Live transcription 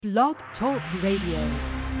Blog Talk Radio.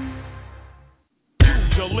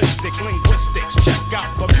 Pugilistic linguistics, check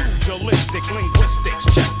out the pugilistic linguistics,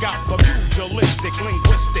 check out the pugilistic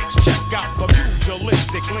linguistics, check out the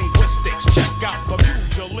pugilistic linguistics, check out the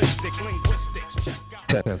pugilistic linguistics, check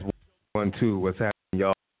out. That's 1, 2. What's happening,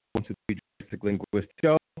 y'all? Welcome to the Pugilistic Linguistics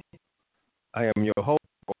Show. I am your host,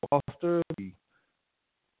 Foster, the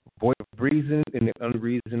voice of reason in the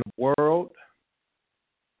unreasonable world.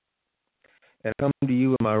 And I come to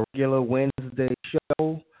you in my regular Wednesday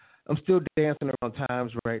show. I'm still dancing around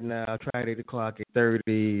times right now. I tried 8 o'clock,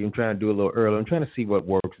 8:30. I'm trying to do a little early. I'm trying to see what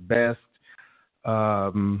works best.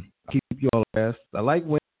 Keep you all best. I like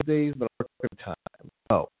Wednesdays, but I work at time.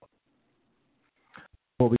 So,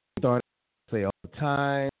 before we start, I say all the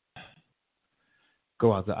time,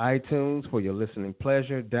 go out to iTunes for your listening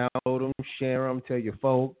pleasure. Download them, share them, tell your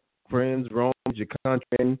folk, friends, Romans, your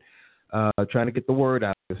countrymen. Trying to get the word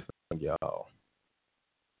out this time, y'all.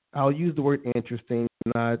 I'll use the word interesting,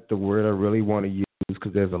 not the word I really want to use,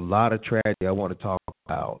 because there's a lot of tragedy I want to talk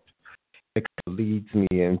about. It leads me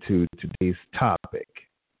into today's topic.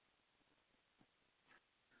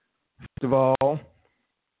 First of all,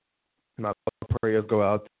 my prayers go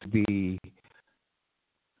out to the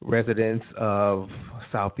residents of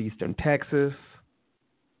southeastern Texas,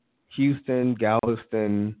 Houston,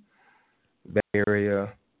 Galveston, Bay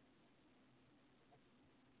Area.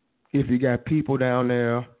 If you got people down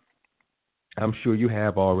there, I'm sure you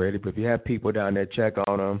have already, but if you have people down there, check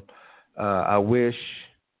on them. I wish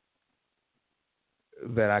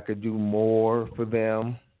that I could do more for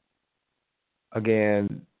them.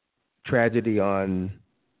 Again, tragedy on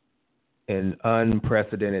an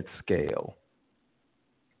unprecedented scale.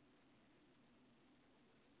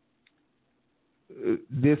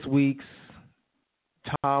 This week's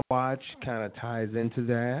Tom Watch kind of ties into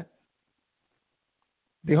that.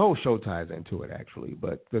 The whole show ties into it, actually,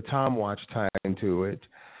 but the Tom Watch ties into it.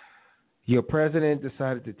 Your president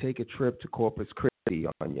decided to take a trip to Corpus Christi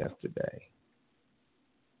on yesterday.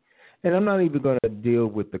 And I'm not even going to deal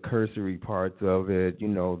with the cursory parts of it, you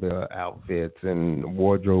know, the outfits and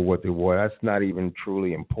wardrobe, what they wore. That's not even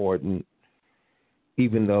truly important,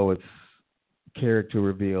 even though it's character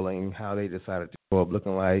revealing how they decided to go up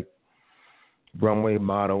looking like runway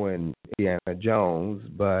model and Indiana Jones.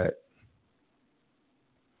 But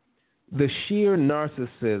the sheer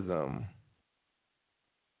narcissism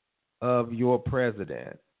of your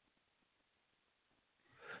president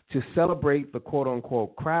to celebrate the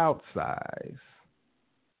quote-unquote crowd size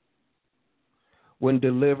when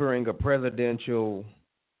delivering a presidential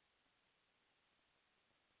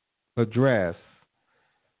address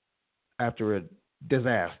after a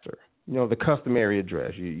disaster. You know, the customary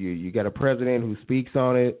address. You got a president who speaks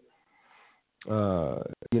on it.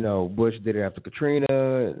 You know, Bush did it after Katrina,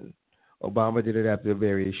 and Obama did it after the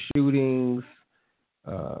various shootings.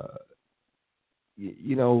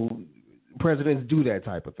 You know, presidents do that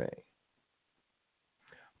type of thing.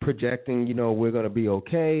 Projecting, you know, we're going to be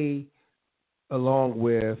okay, along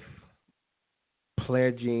with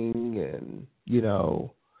pledging and, you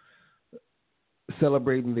know,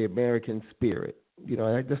 celebrating the American spirit. You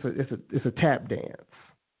know, it's a tap dance.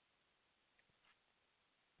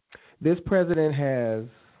 This president has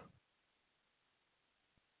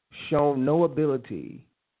shown no ability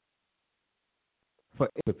for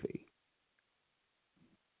empathy.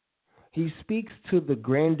 He speaks to the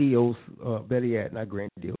grandiose, better yet, not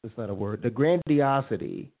grandiose, it's not a word, the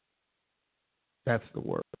grandiosity, that's the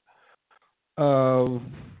word, of,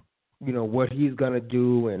 you know, what he's going to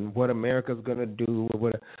do and what America's going to do,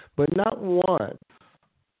 but not once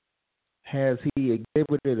has he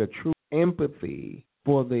exhibited a true empathy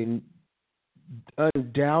for the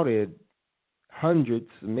undoubted hundreds,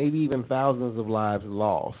 maybe even thousands of lives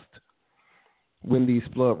lost when these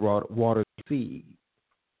flood waters recede.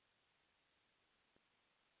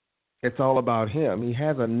 It's all about him. He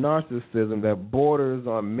has a narcissism that borders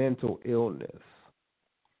on mental illness.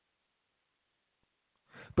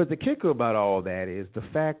 But the kicker about all that is the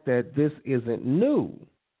fact that this isn't new.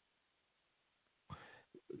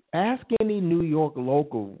 Ask any New York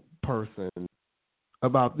local person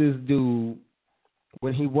about this dude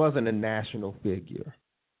when he wasn't a national figure.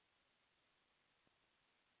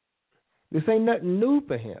 This ain't nothing new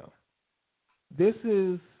for him. This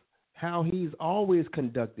is how he's always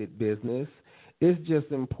conducted business. It's just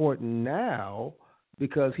important now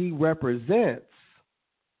because he represents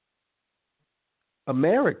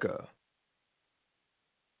America.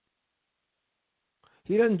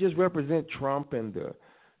 He doesn't just represent Trump and the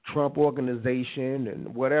Trump organization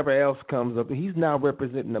and whatever else comes up. He's now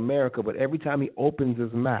representing America, but every time he opens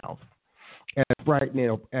his mouth, As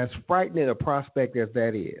frightening a prospect as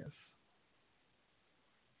that is.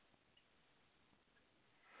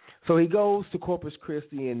 So he goes to Corpus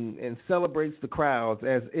Christi and celebrates the crowds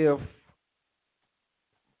as if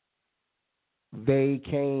they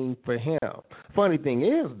came for him. Funny thing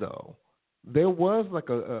is, though, there was like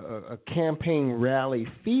a campaign rally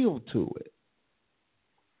feel to it.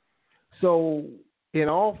 So, in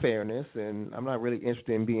all fairness, and I'm not really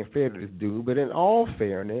interested in being fair to this dude, but in all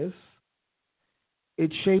fairness,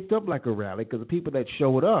 it shaped up like a rally because the people that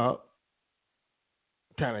showed up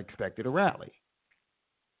kind of expected a rally.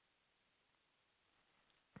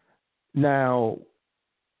 Now,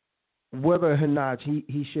 whether or not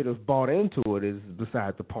he should have bought into it is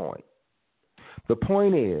beside the point. The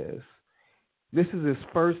point is, this is his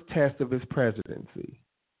first test of his presidency.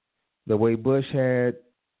 The way Bush had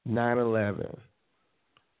 9/11,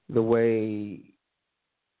 the way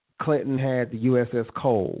Clinton had the USS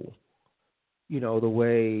Cole, the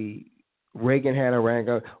way Reagan had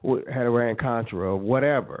Iran-Contra, or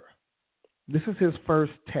whatever. This is his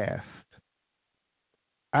first test.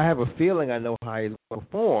 I have a feeling I know how he's going to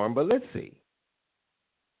perform, but let's see.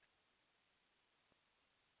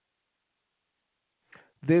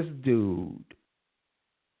 This dude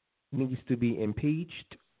needs to be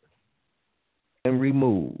impeached and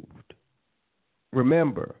removed.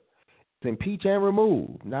 Remember, it's impeach and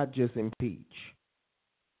remove, not just impeach.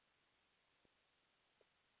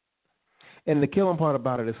 And the killing part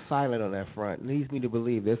about it is silent on that front. It leads me to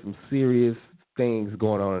believe there's some serious things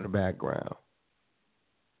going on in the background.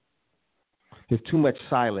 There's too much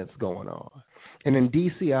silence going on. And in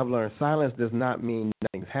D.C., I've learned silence does not mean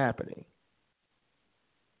nothing's happening.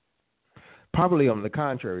 Probably on the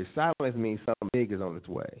contrary, silence means something big is on its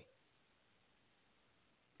way.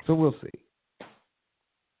 So we'll see.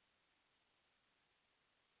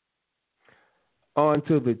 On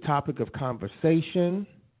to the topic of conversation.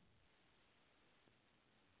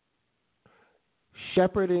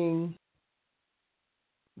 Shepherding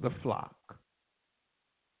the flock.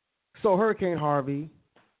 So Hurricane Harvey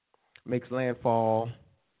makes landfall,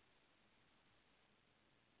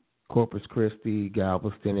 Corpus Christi,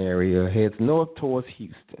 Galveston area, heads north towards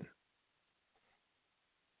Houston,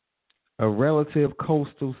 a relative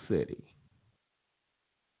coastal city.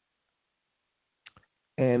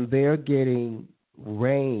 And they're getting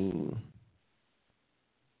rain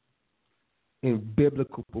in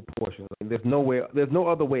biblical proportions. There's no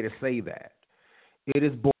other way to say that. It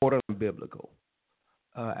is borderline biblical.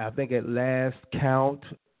 I think at last count,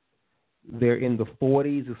 they're in the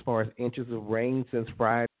 40s as far as inches of rain since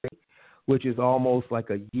Friday, which is almost like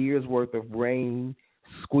a year's worth of rain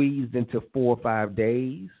squeezed into 4 or 5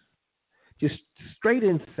 days. Just straight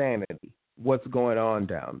insanity, what's going on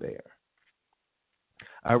down there.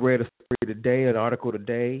 I read a story today, an article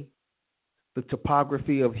today. The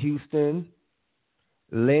topography of Houston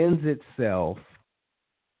lends itself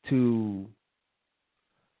to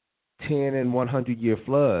 10 and 100-year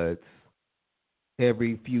floods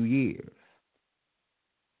every few years.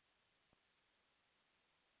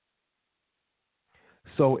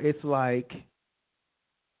 So it's like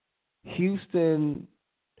Houston,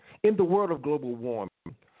 in the world of global warming,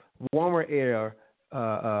 warmer air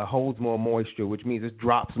holds more moisture, which means it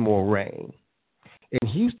drops more rain.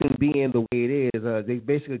 And Houston being the way it is, they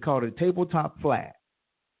basically call it a tabletop flat.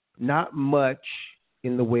 Not much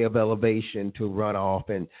in the way of elevation to run off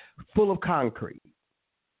and full of concrete.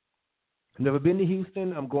 Never been to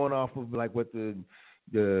Houston. I'm going off of like what the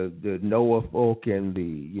NOAA folk and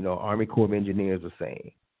the Army Corps of Engineers are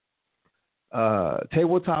saying.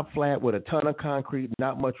 Tabletop flat with a ton of concrete,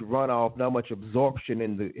 not much runoff, not much absorption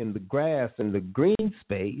in the grass and the green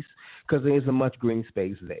space because there isn't much green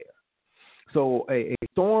space there. So a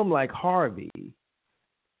storm like Harvey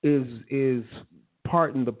is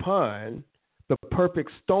pardon the pun, the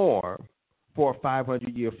perfect storm for a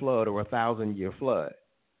 500-year flood or a 1,000-year flood.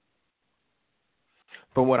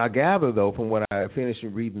 From what I gather, though, from what I finished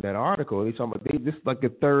reading that article, this is like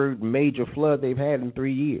the third major flood they've had in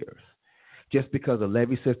 3 years. Just because the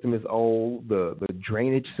levee system is old, the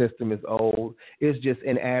drainage system is old, it's just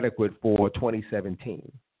inadequate for 2017.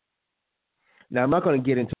 Now, I'm not going to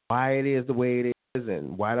get into why it is the way it is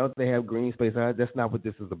and why don't they have green space. That's not what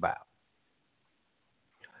this is about.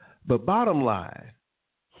 But bottom line,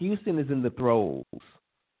 Houston is in the throes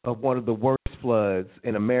of one of the worst floods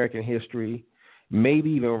in American history,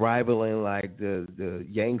 maybe even rivaling like the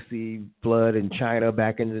Yangtze flood in China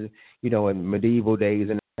back in the in medieval days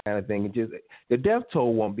and that kind of thing. Just the death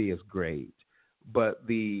toll won't be as great, but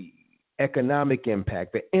the economic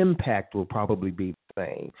impact, the impact will probably be the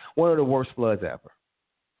same. One of the worst floods ever.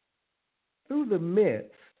 Through the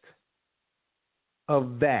midst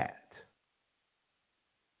of that,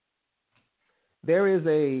 there is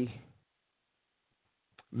a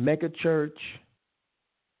mega church,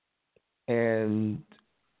 and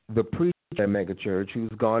the preacher at mega church, who's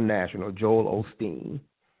gone national, Joel Osteen,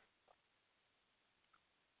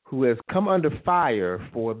 who has come under fire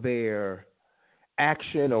for their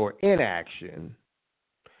action or inaction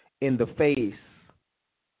in the face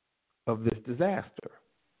of this disaster.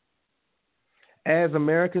 As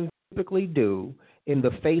Americans typically do, in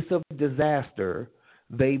the face of disaster,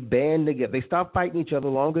 they band together. They stop fighting each other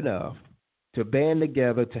long enough to band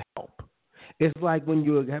together to help. It's like when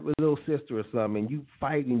you have a little sister or something, and you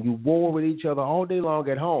fight and you war with each other all day long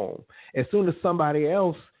at home. As soon as somebody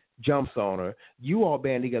else jumps on her, you all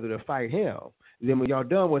band together to fight him. Then when y'all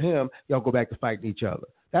done with him, y'all go back to fighting each other.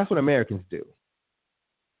 That's what Americans do.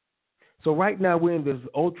 So right now we're in this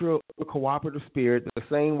ultra cooperative spirit, the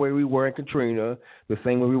same way we were in Katrina, the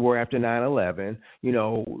same way we were after 9/11. You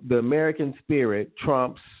know, the American spirit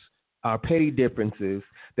trumps our petty differences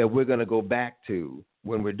that we're going to go back to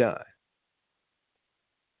when we're done.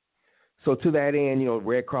 So to that end, you know,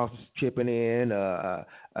 Red Cross is chipping in. I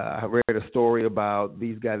read a story about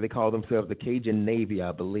these guys. They call themselves the Cajun Navy,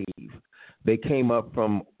 I believe. They came up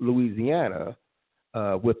from Louisiana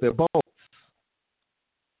with their boats,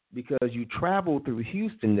 because you travel through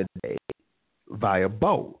Houston today via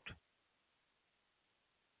boat.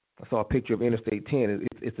 I saw a picture of Interstate 10.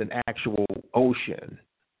 It's an actual ocean.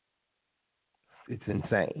 It's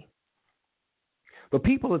insane. But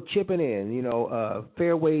people are chipping in. You know,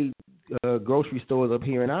 Fairway grocery stores up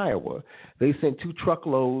here in Iowa, they sent 2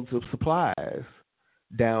 truckloads of supplies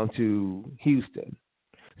down to Houston.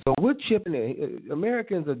 So we're chipping in.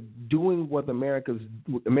 Americans are doing what Americans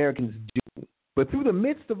do. But through the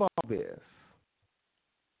midst of all this,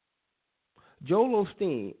 Joel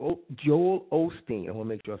Osteen, I want to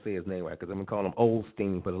make sure I say his name right because I've been calling him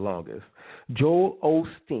Osteen for the longest. Joel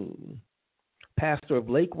Osteen, pastor of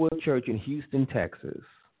Lakewood Church in Houston, Texas,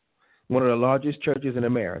 one of the largest churches in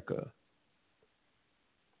America.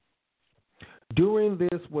 During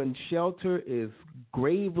this, when shelter is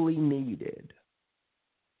gravely needed,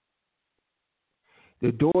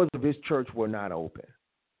 the doors of his church were not open.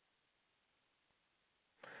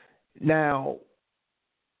 Now,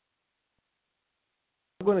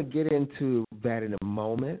 I'm going to get into that in a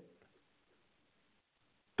moment,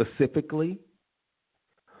 specifically,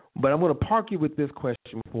 but I'm going to park you with this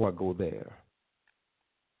question before I go there.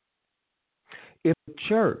 If the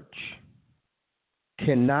church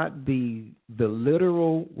cannot be the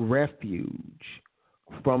literal refuge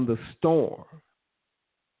from the storm,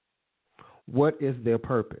 what is their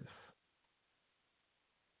purpose?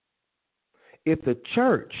 If the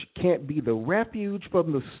church can't be the refuge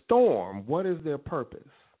from the storm, what is their purpose?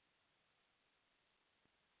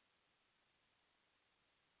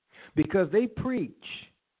 Because they preach,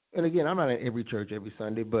 and again, I'm not in every church every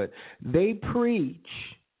Sunday, but they preach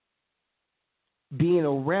being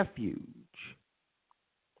a refuge.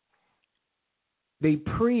 They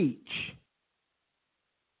preach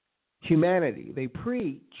humanity. They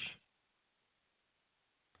preach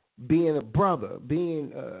being a brother,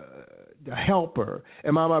 being a helper,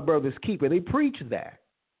 am I my brother's keeper? They preach that.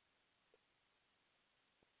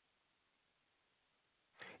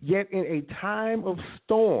 Yet in a time of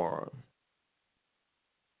storm,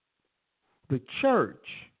 the church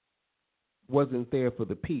wasn't there for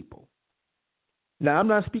the people. Now, I'm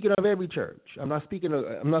not speaking of every church. I'm not speaking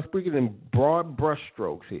in broad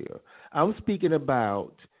brushstrokes here. I'm speaking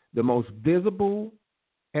about the most visible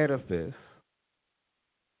edifice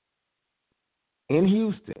in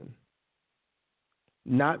Houston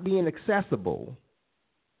not being accessible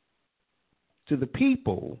to the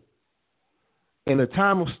people in a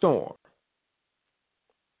time of storm.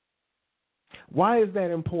 Why is that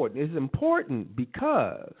important? It's important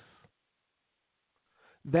because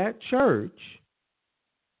that church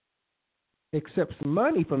accepts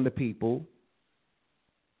money from the people,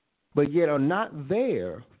 but yet are not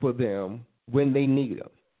there for them when they need them.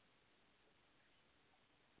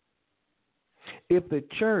 If the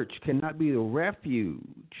church cannot be the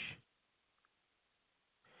refuge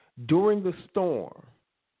during the storm,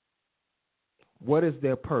 what is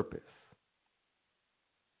their purpose?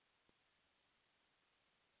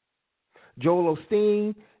 Joel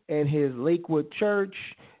Osteen and his Lakewood Church,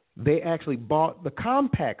 they actually bought the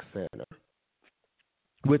Compaq Center,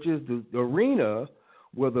 which is the arena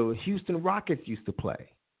where the Houston Rockets used to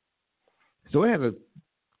play. So it has a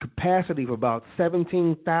capacity of about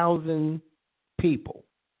 17,000 people.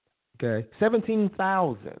 Okay,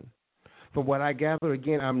 17,000. From what I gather,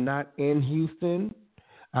 again, I'm not in Houston.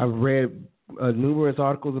 I've read numerous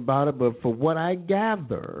articles about it, but for what I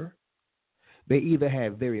gather, they either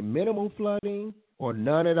have very minimal flooding or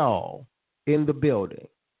none at all in the building.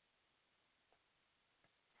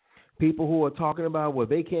 People who are talking about, well,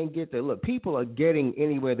 they can't get there. Look, people are getting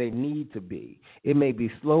anywhere they need to be. It may be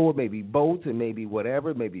slower, it may be boats, it may be whatever,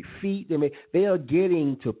 it may be feet. They are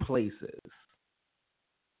getting to places.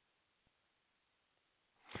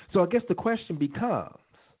 So I guess the question becomes,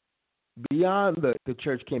 beyond the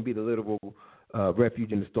church can't be the literal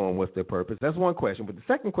refuge in the storm, what's their purpose? That's one question. But the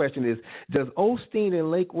second question is, does Osteen and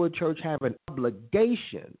Lakewood Church have an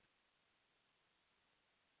obligation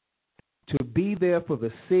to be there for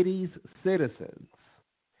the city's citizens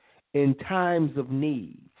in times of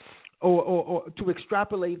need? Or to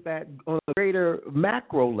extrapolate that on a greater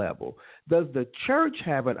macro level, does the church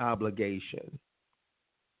have an obligation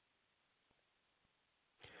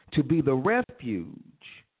to be the refuge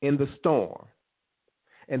in the storm?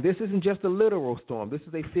 And this isn't just a literal storm. This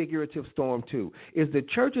is a figurative storm, too. Is the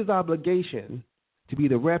church's obligation to be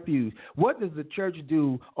the refuge? What does the church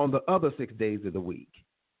do on the other 6 days of the week?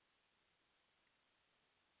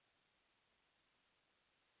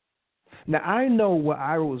 Now, I know where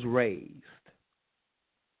I was raised.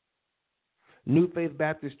 New Faith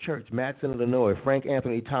Baptist Church, Matteson, Illinois. Frank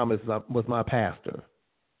Anthony Thomas was my pastor.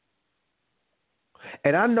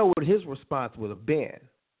 And I know what his response would have been.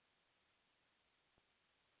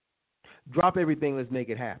 Drop everything, let's make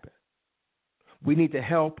it happen. We need to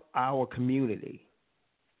help our community.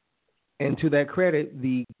 And to that credit,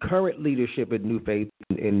 the current leadership at New Faith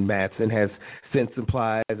in Matteson has sent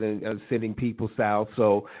supplies and sending people south,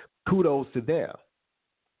 so kudos to them.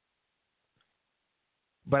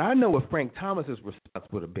 But I know what Frank Thomas's response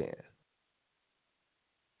would have been.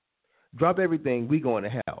 Drop everything, we going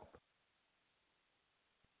to help.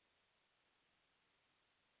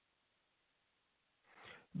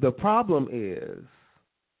 The problem is,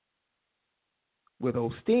 with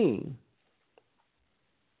Osteen,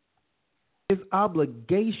 his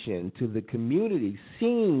obligation to the community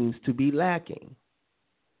seems to be lacking.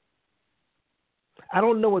 I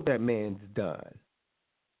don't know what that man's done.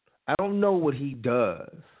 I don't know what he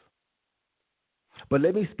does. But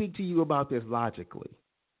let me speak to you about this logically.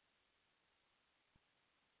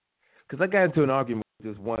 Because I got into an argument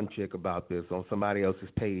with this one chick about this on somebody else's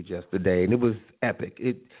page yesterday, and it was epic.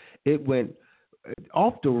 It went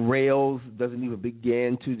off the rails, doesn't even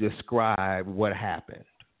begin to describe what happened.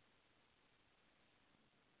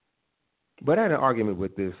 But I had an argument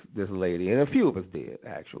with this lady, and a few of us did,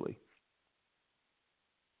 actually.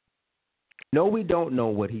 No, we don't know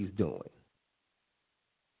what he's doing.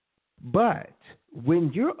 But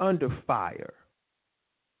when you're under fire,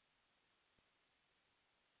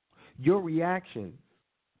 your reactions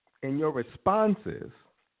and your responses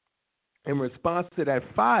in response to that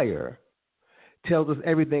fire tells us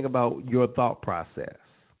everything about your thought process.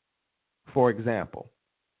 For example,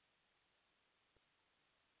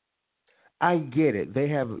 I get it. They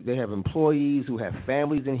have employees who have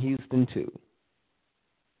families in Houston too.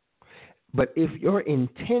 But if your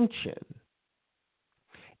intention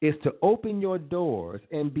is to open your doors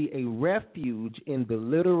and be a refuge in the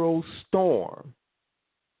literal storm,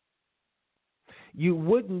 you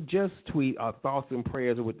wouldn't just tweet our thoughts and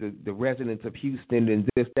prayers with the residents of Houston and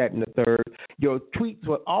this, that, and the third. Your tweets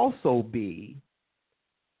would also be,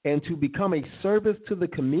 and to become a service to the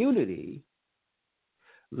community,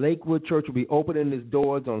 Lakewood Church will be opening its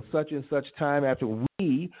doors on such and such time after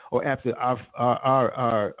we, or after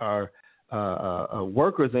our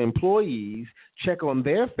workers and employees check on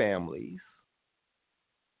their families.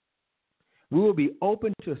 We will be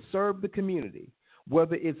open to serve the community,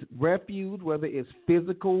 whether it's refuge, whether it's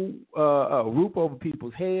physical roof over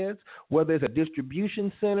people's heads, whether it's a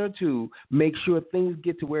distribution center to make sure things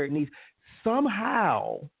get to where it needs.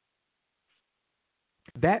 Somehow,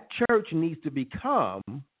 that church needs to become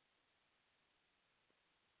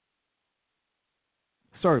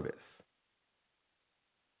service.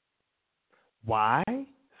 Why?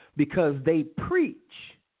 Because they preach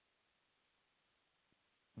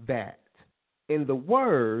that in the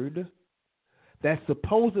word that's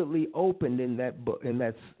supposedly opened in that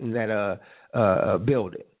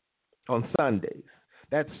building on Sundays.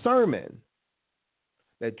 That sermon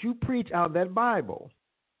that you preach out that Bible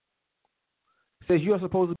says you're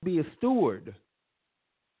supposed to be a steward.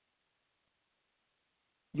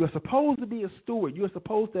 You're supposed to be a steward. You're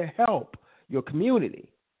supposed to help your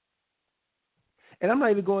community. And I'm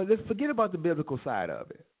not even going, let's forget about the biblical side of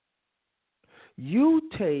it. You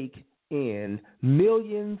take in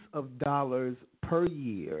millions of dollars per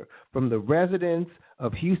year from the residents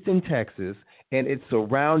of Houston, Texas, and its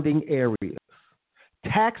surrounding areas.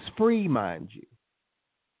 tax-free, mind you.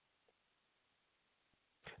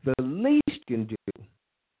 The least you can do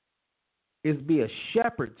is be a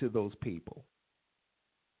shepherd to those people.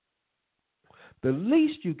 The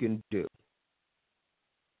least you can do.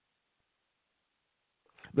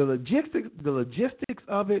 The logistics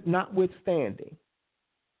of it notwithstanding,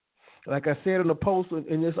 like I said in the post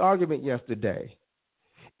in this argument yesterday,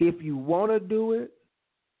 if you want to do it,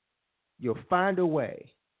 you'll find a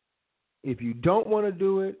way. If you don't want to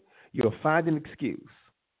do it, you'll find an excuse.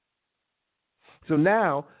 So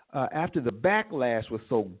now, after the backlash was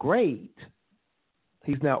so great,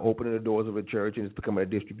 he's now opening the doors of a church and it's becoming a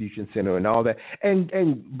distribution center and all that.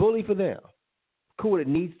 And bully for them. Cool, it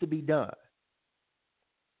needs to be done.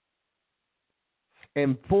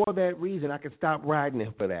 And for that reason, I can stop riding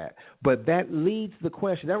him for that. But that leads the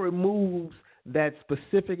question. That removes that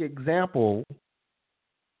specific example,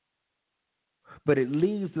 but it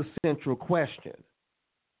leaves the central question.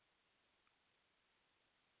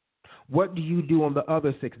 What do you do on the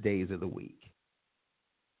other 6 days of the week?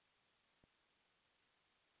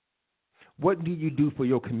 What do you do for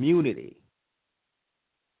your community?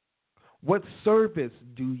 What service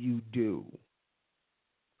do you do?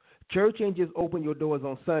 Church ain't just open your doors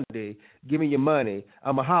on Sunday, give me your money,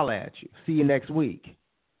 I'm going to holler at you. See you next week.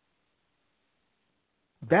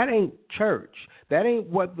 That ain't church. That ain't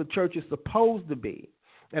what the church is supposed to be.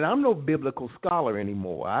 And I'm no biblical scholar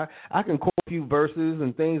anymore. I can quote a few verses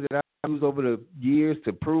and things that I've used over the years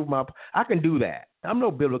to prove I can do that. I'm no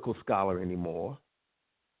biblical scholar anymore.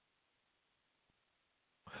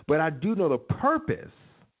 But I do know the purpose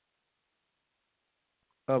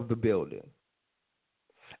of the building.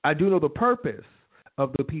 I do know the purpose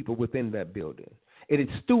of the people within that building. It is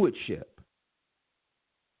stewardship.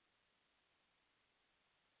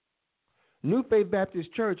 New Faith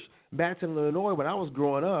Baptist Church, Batson, Illinois, when I was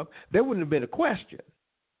growing up, there wouldn't have been a question.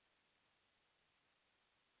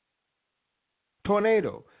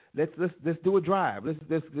 Tornado, let's do a drive.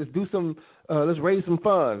 Let's do some. Let's raise some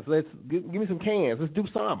funds. Give me some cans. Let's do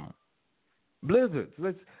something. Blizzards.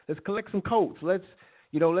 Let's collect some coats. Let's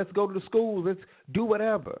go to the schools. Let's do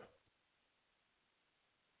whatever.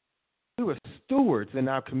 We were stewards in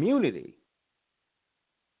our community.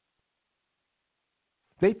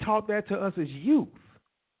 They taught that to us as youth.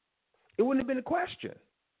 It wouldn't have been a question.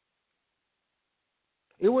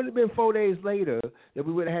 It wouldn't have been 4 days later that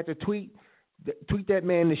we would have had to tweet that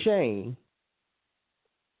man to shame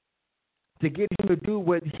to get him to do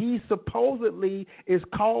what he supposedly is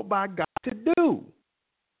called by God to do.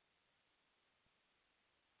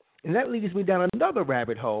 And that leads me down another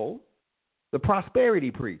rabbit hole, the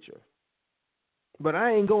prosperity preacher. But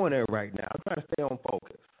I ain't going there right now. I'm trying to stay on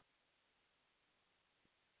focus.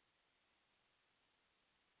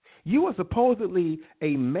 You are supposedly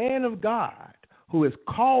a man of God who is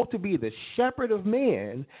called to be the shepherd of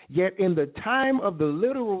men, yet in the time of the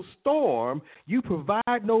literal storm, you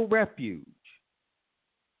provide no refuge.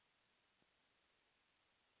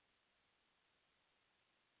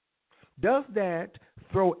 Does that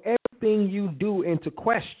throw everything you do into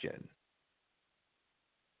question?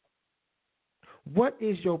 What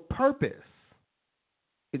is your purpose?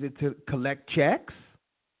 Is it to collect checks?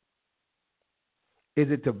 Is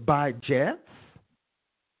it to buy jets?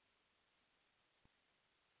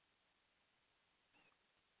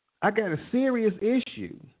 I got a serious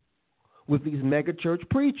issue with these mega church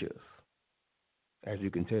preachers, as you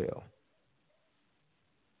can tell.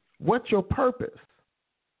 What's your purpose?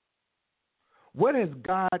 What has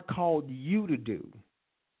God called you to do?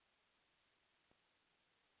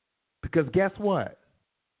 Because guess what?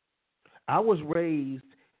 I was raised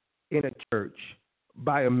in a church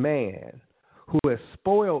by a man who has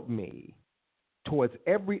spoiled me towards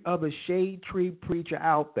every other shade tree preacher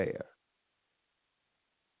out there.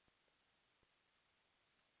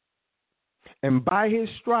 And by his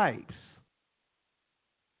stripes,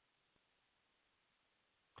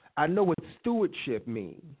 I know what stewardship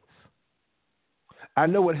means. I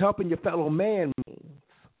know what helping your fellow man means.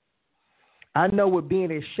 I know what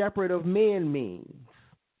being a shepherd of men means.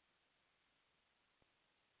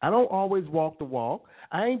 I don't always walk the walk.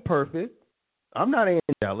 I ain't perfect. I'm not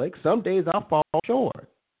angelic. Some days I fall short,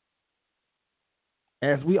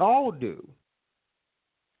 as we all do.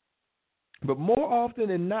 But more often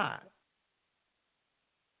than not,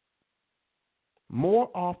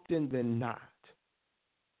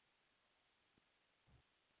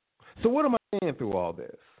 So what am I saying through all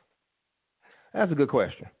this? That's a good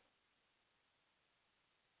question.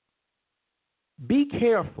 Be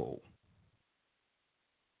careful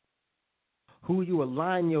who you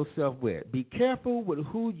align yourself with. Be careful with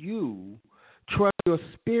who you trust your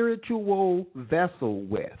spiritual vessel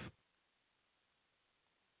with.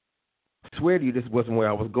 I swear to you, this wasn't where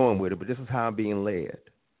I was going with it, but this is how I'm being led.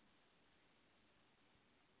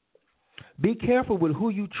 Be careful with who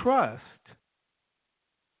you trust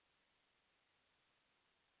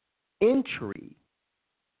entry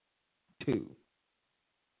to.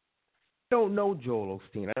 I don't know Joel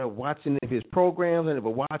Osteen. I never watched any of his programs. I never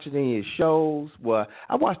watched any of his shows. Well,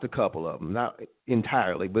 I watched a couple of them, not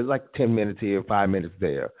entirely, but like 10 minutes here, 5 minutes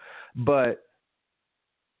there. But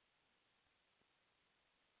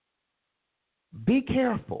be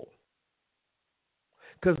careful,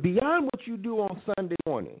 because beyond what you do on Sunday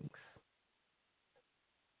mornings,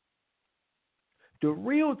 the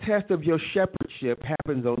real test of your shepherdship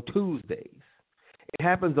happens on Tuesdays. It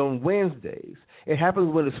happens on Wednesdays. It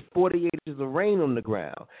happens when it's 48 inches of rain on the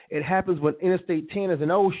ground. It happens when Interstate 10 is an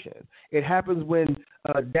ocean. It happens when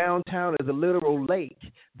downtown is a literal lake.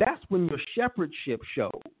 That's when your shepherdship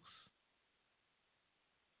shows.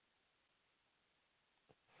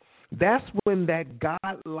 That's when that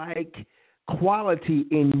God-like quality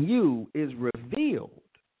in you is revealed.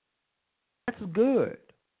 That's good.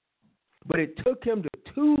 But it took him to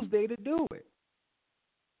Tuesday to do it.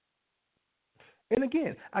 And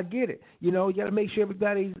again, I get it. You know, you got to make sure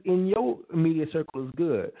everybody in your immediate circle is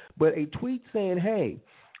good. But a tweet saying, hey,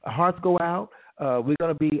 hearts go out. We're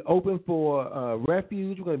going to be open for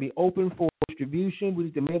refuge. We're going to be open for distribution. We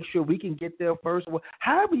need to make sure we can get there first. Well,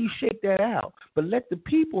 however you shake that out, but let the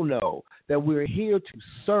people know that we're here to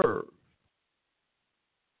serve.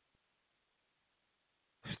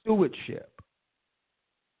 Stewardship.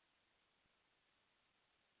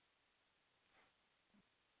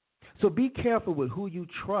 So be careful with who you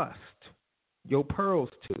trust your pearls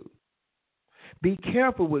to. Be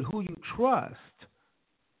careful with who you trust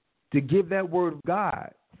to give that word of God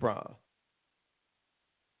from.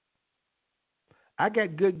 I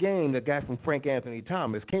got good game, the guy from Frank Anthony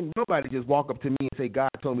Thomas. Can't nobody just walk up to me and say, God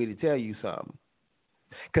told me to tell you something.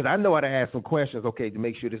 Because I know how to ask some questions, okay, to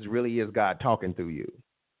make sure this really is God talking through you.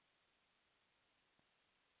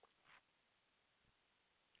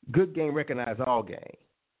 Good game recognize all game.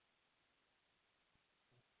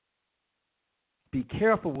 Be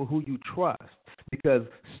careful with who you trust, because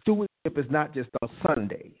stewardship is not just on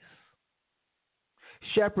Sundays.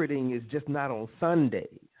 Shepherding is just not on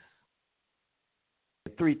Sundays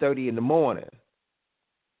at 3:30 in the morning.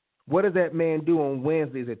 What does that man do on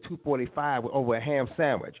Wednesdays at 2:45 over a ham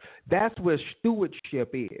sandwich? That's where stewardship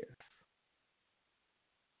is.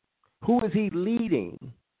 Who is he leading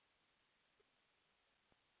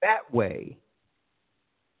that way?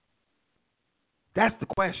 That's the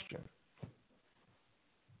question.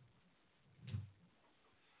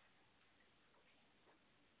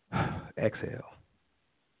 Exhale.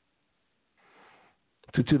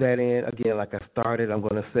 To that end, again, like I started, I'm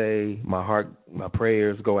going to say my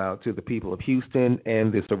prayers go out to the people of Houston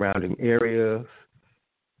and the surrounding areas.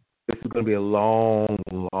 This is going to be a long,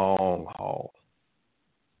 long haul.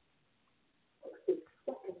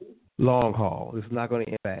 Long haul. This is not going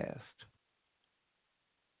to end fast.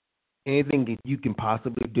 Anything that you can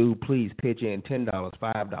possibly do, please pitch in $10,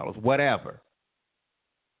 $5, whatever.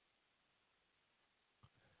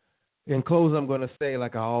 In close, I'm going to say,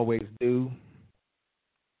 like I always do,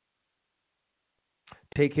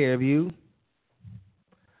 take care of you,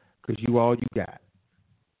 because you all you got.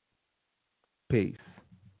 Peace.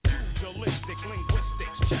 Pugilistic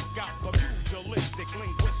linguistics, check out the pugilistic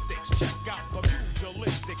linguistics, check out the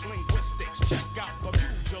pugilistic linguistics, check out the